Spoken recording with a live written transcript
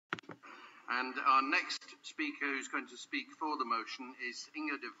And our next speaker who's going to speak for the motion is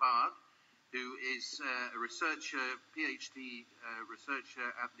Inge de Waard, who is a researcher, PhD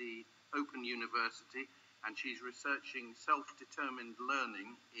researcher at the Open University, and she's researching self-determined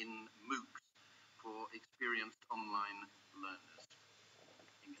learning in MOOCs for experienced online learners.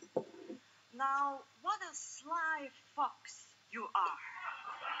 Inge. Now, what a sly fox you are.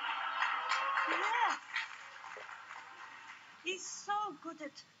 Yes. He's so good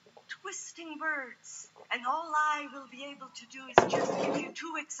at twisting words, and all I will be able to do is just give you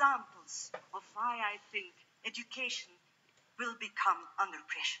two examples of why I think education will become under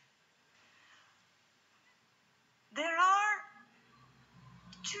pressure. There are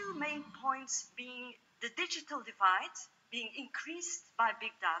two main points being the digital divide being increased by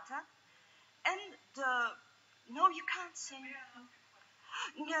big data, and no, you can't say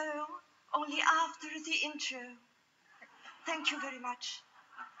no, only after the intro. Thank you very much.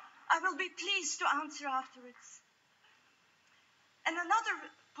 I will be pleased to answer afterwards. And another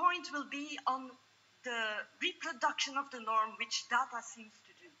point will be on the reproduction of the norm, which data seems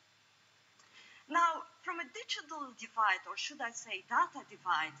to do. Now, from a digital divide, or should I say data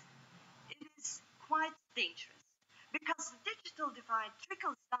divide, it is quite dangerous, because the digital divide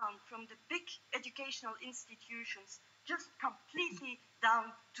trickles down from the big educational institutions just completely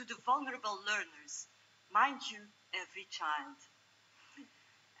down to the vulnerable learners. Mind you, every child.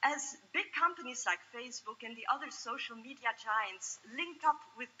 As big companies like Facebook and the other social media giants link up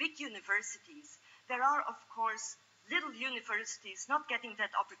with big universities, there are, of course, little universities not getting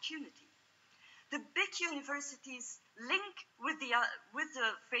that opportunity. The big universities link with the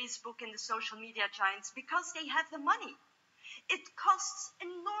Facebook and the social media giants because they have the money. It costs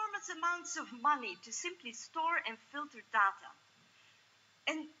enormous amounts of money to simply store and filter data.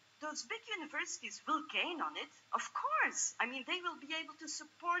 And those big universities will gain on it, of course. I mean, they will be able to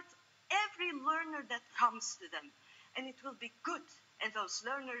support every learner that comes to them. And it will be good, and those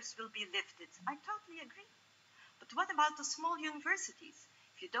learners will be lifted. I totally agree. But what about the small universities?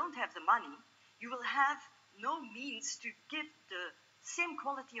 If you don't have the money, you will have no means to give the same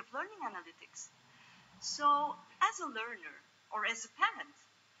quality of learning analytics. So, as a learner or as a parent,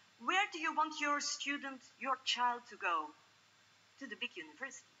 where do you want your student, your child to go? To the big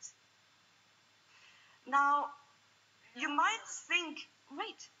universities. Now, you might think,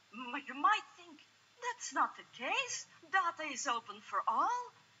 that's not the case. Data is open for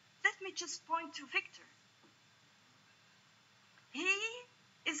all. Let me just point to Victor. He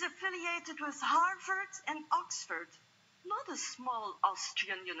is affiliated with Harvard and Oxford, not a small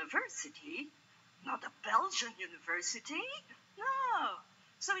Austrian university, not a Belgian university, no.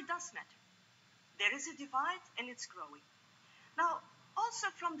 So it does matter. There is a divide and it's growing. Now, also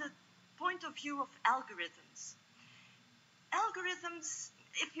from the point of view of algorithms. Algorithms,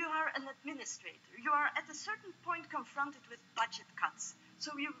 if you are an administrator, you are at a certain point confronted with budget cuts.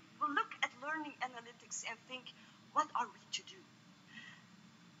 So you will look at learning analytics and think, what are we to do?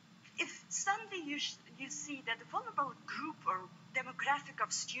 If suddenly you see that a vulnerable group or demographic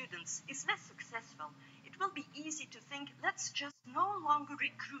of students is less successful, it will be easy to think, let's just no longer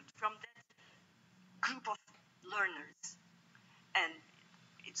recruit from that group of learners. And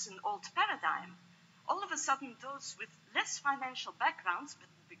it's an old paradigm. All of a sudden, those with less financial backgrounds, but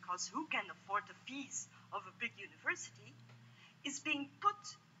because who can afford the fees of a big university, is being put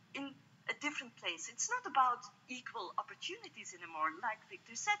in a different place. It's not about equal opportunities anymore, like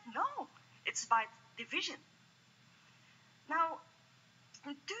Victor said. No, it's about division. Now,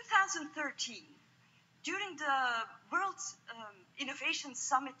 in 2013, during the World Innovation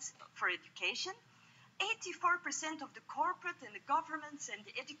Summit for Education, 84% of the corporate and the governments and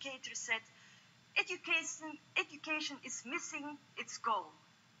the educators said education is missing its goal.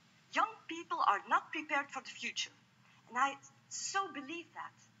 Young people are not prepared for the future. And I so believe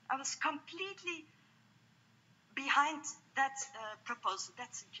that. I was completely behind that proposal,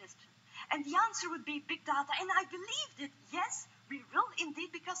 that suggestion. And the answer would be big data. And I believed it. Yes, we will indeed,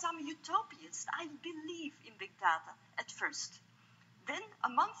 because I'm a utopist. I believe in big data at first. Then, a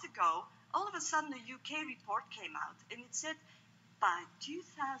month ago, all of a sudden a UK report came out, and it said by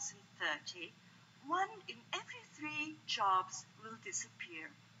 2030, 1 in every 3 jobs will disappear.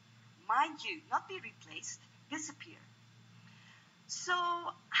 Mind you, not be replaced, disappear. So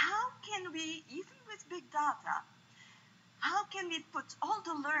how can we, even with big data, how can we put all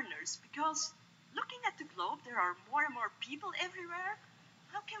the learners, because looking at the globe, there are more and more people everywhere,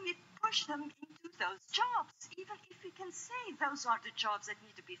 how can we push them into those jobs, even if we can say those are the jobs that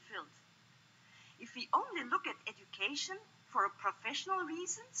need to be filled? If we only look at education for professional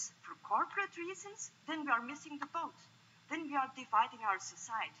reasons, for corporate reasons, then we are missing the boat. Then we are dividing our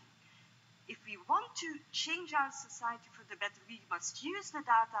society. if we want to change our society for the better, we must use the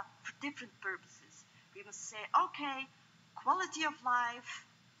data for different purposes. We must say, okay, quality of life,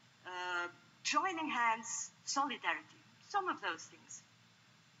 joining hands, solidarity, some of those things.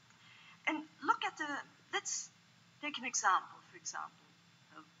 And look at let's take an example, for example,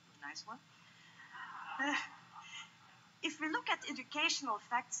 a nice one. If we look at educational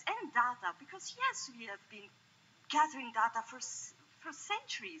facts and data, because yes, we have been gathering data for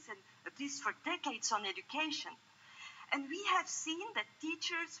centuries and at least for decades on education. And we have seen that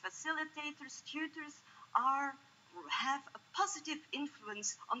teachers, facilitators, tutors have a positive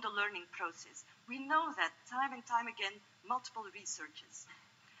influence on the learning process. We know that time and time again, multiple researches.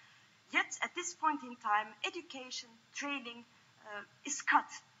 Yet at this point in time, education, training is cut.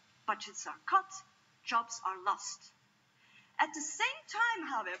 Budgets are cut, jobs are lost. At the same time,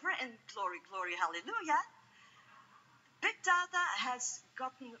 however, and glory, glory, hallelujah, big data has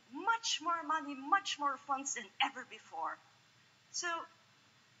gotten much more money, much more funds than ever before. So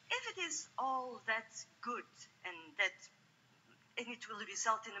if it is all that good and it will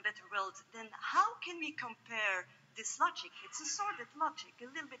result in a better world, then how can we compare this logic? It's a sordid logic,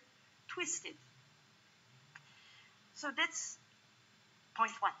 a little bit twisted. So that's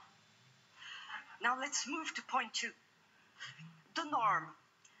point one. Now let's move to point two. The norm.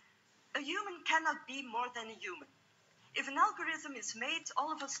 A human cannot be more than a human. If an algorithm is made,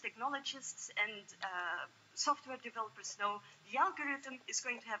 all of us technologists and software developers know the algorithm is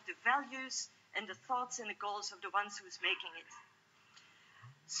going to have the values and the thoughts and the goals of the ones who is making it.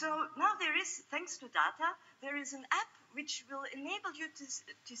 So now there is, thanks to data, there is an app which will enable you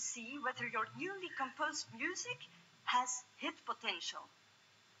to see whether your newly composed music has hit potential.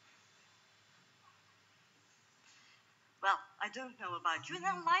 Well, I don't know about you, and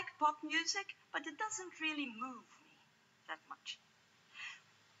I like pop music, but it doesn't really move me that much.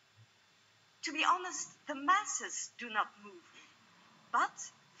 To be honest, the masses do not move me, but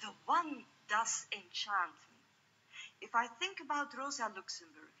the one does enchant me. If I think about Rosa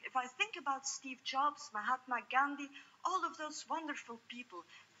Luxemburg, if I think about Steve Jobs, Mahatma Gandhi, all of those wonderful people,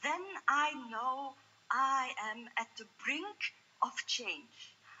 then I know I am at the brink of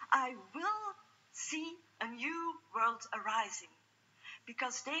change. I will see a new world arising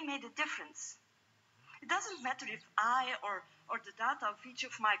because they made a difference. It doesn't matter if I or the data of each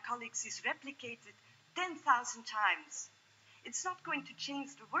of my colleagues is replicated 10,000 times. It's not going to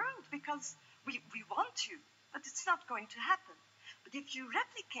change the world because we want to, but it's not going to happen. But if you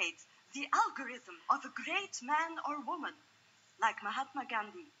replicate the algorithm of a great man or woman, like Mahatma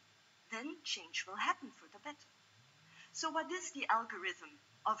Gandhi, then change will happen for the better. So what is the algorithm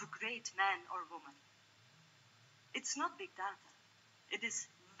of a great man or woman? It's not big data. It is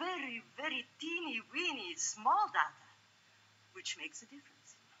very, very teeny weeny small data, which makes a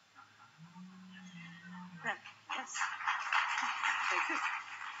difference. Well, yes. Very good.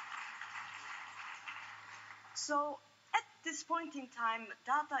 So at this point in time,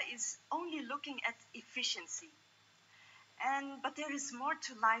 data is only looking at efficiency. But there is more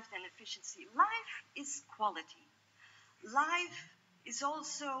to life than efficiency. Life is quality. Life is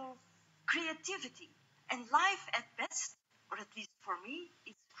also creativity. And life at best, or at least for me,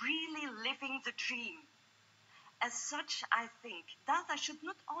 is really living the dream. As such, I think data should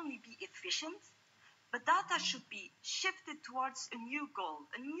not only be efficient, but data should be shifted towards a new goal,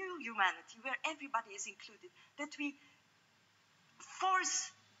 a new humanity where everybody is included, that we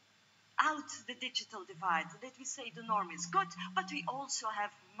force out the digital divide, that we say the norm is good, but we also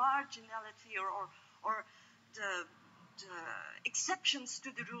have marginality or the exceptions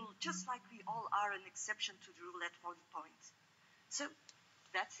to the rule, just like we all are an exception to the rule at one point. So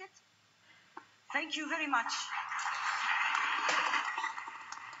that's it. Thank you very much.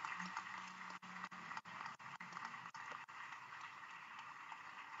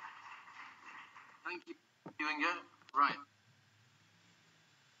 Thank you, Inge. Right.